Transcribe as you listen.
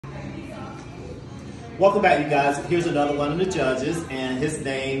Welcome back, you guys. Here's another one of the judges, and his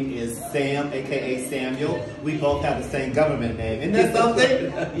name is Sam, aka Samuel. We both have the same government name. Isn't that something?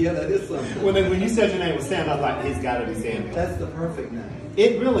 Yeah, that is something. When you said your name was Sam, I was like, he's got to be Samuel. That's the perfect name.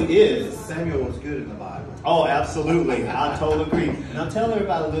 It really is. Samuel was good in the Bible. Oh, absolutely. I totally agree. Now tell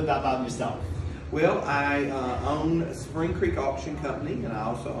everybody a little bit about yourself. Well, I own Spring Creek Auction Company, and I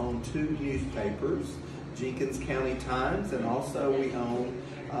also own 2 newspapers, Jenkins County Times, and also we own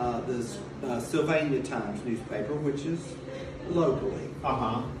the Sylvania Times newspaper, which is locally.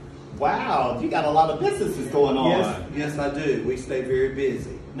 Uh-huh. Wow, you got a lot of businesses going on. Yes, I do. We stay very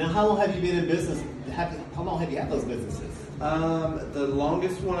busy. Now, how long have you been in business? How long have you had those businesses? The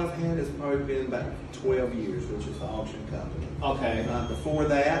longest one I've had has probably been about 12 years, which is the auction company. Okay. Before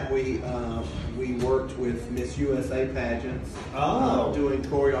that, we worked with Miss USA pageants, doing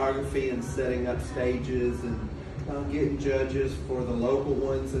choreography and setting up stages and getting judges for the local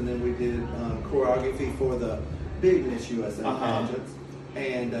ones, and then we did choreography for the big Miss USA pageants.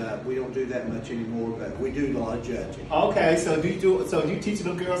 And we don't do that much anymore, but we do a lot of judging. Okay, so you teach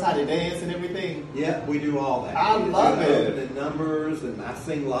them girls how to dance and everything? Yeah, we do all that. I love it. And numbers, and I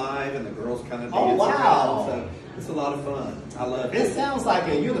sing live, and the girls kind of dance. Oh, wow. Around, so it's a lot of fun. I love it. It sounds like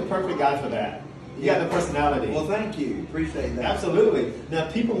it. You're the perfect guy for that. You got the personality. Well, thank you. Appreciate that. Absolutely. Now,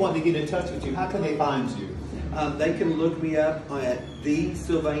 people want to get in touch with you. How can they find you? They can look me up at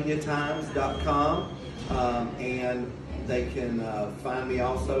thesylvaniatimes.com, and they can find me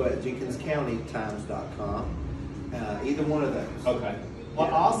also at jenkinscountytimes.com. Either one of those. Okay.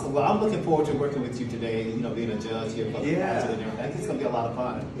 Well, awesome. Well, I'm looking forward to working with you today, being a judge here for the pageant and everything. It's going to be a lot of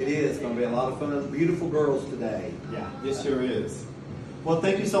fun. It is going to be a lot of fun. Beautiful girls today. Yeah, it sure is. Well,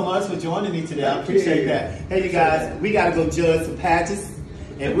 thank you so much for joining me today. I appreciate that. Hey, you guys, we got to go judge some pageants,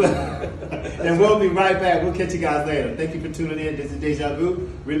 and we'll be right back. We'll catch you guys later. Thank you for tuning in. This is Deja Vu.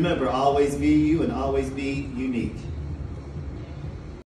 Remember, always be you and always be unique.